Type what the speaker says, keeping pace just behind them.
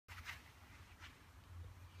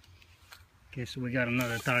Okay, so we got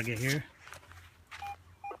another target here.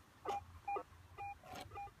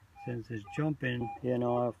 Since it's jumping, you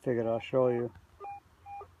know, I figured I'll show you.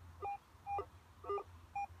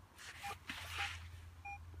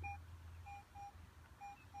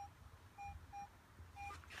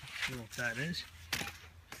 See what that is.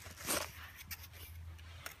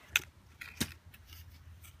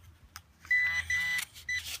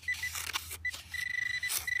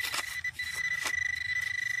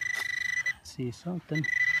 See something.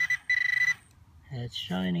 It's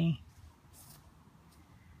shiny.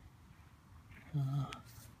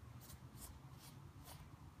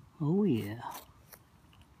 Oh yeah.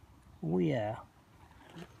 Oh yeah.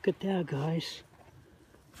 Look at that, guys.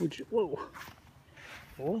 Whoa.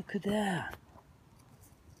 Look at that.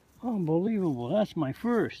 Unbelievable. That's my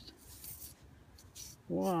first.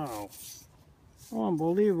 Wow.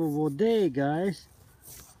 Unbelievable day, guys.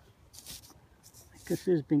 I guess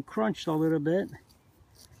it's been crunched a little bit.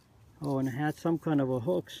 Oh, and it had some kind of a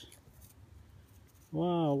hooks.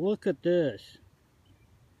 Wow, look at this.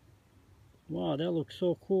 Wow, that looks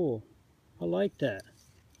so cool. I like that.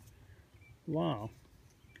 Wow.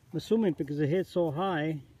 I'm assuming because it hit so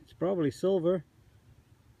high, it's probably silver.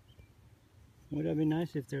 Would that be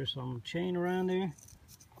nice if there's some chain around there?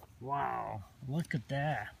 Wow, look at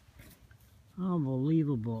that.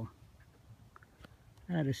 Unbelievable.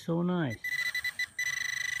 That is so nice.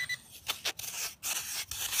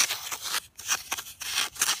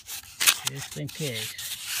 Just in case.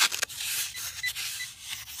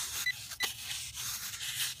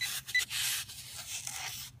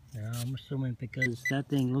 Yeah, I'm assuming because that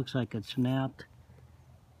thing looks like it snapped.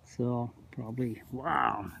 So probably,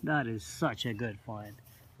 wow, that is such a good find.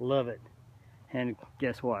 Love it. And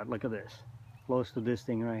guess what? Look at this. Close to this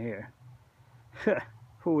thing right here.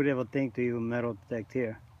 Who would ever think to even metal detect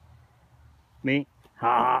here? Me?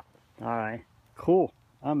 Ha! Alright. Cool.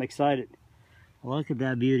 I'm excited. Look at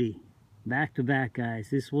that beauty. Back to back,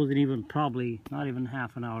 guys. This wasn't even probably not even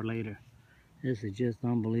half an hour later. This is just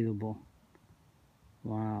unbelievable.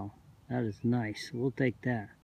 Wow. That is nice. We'll take that.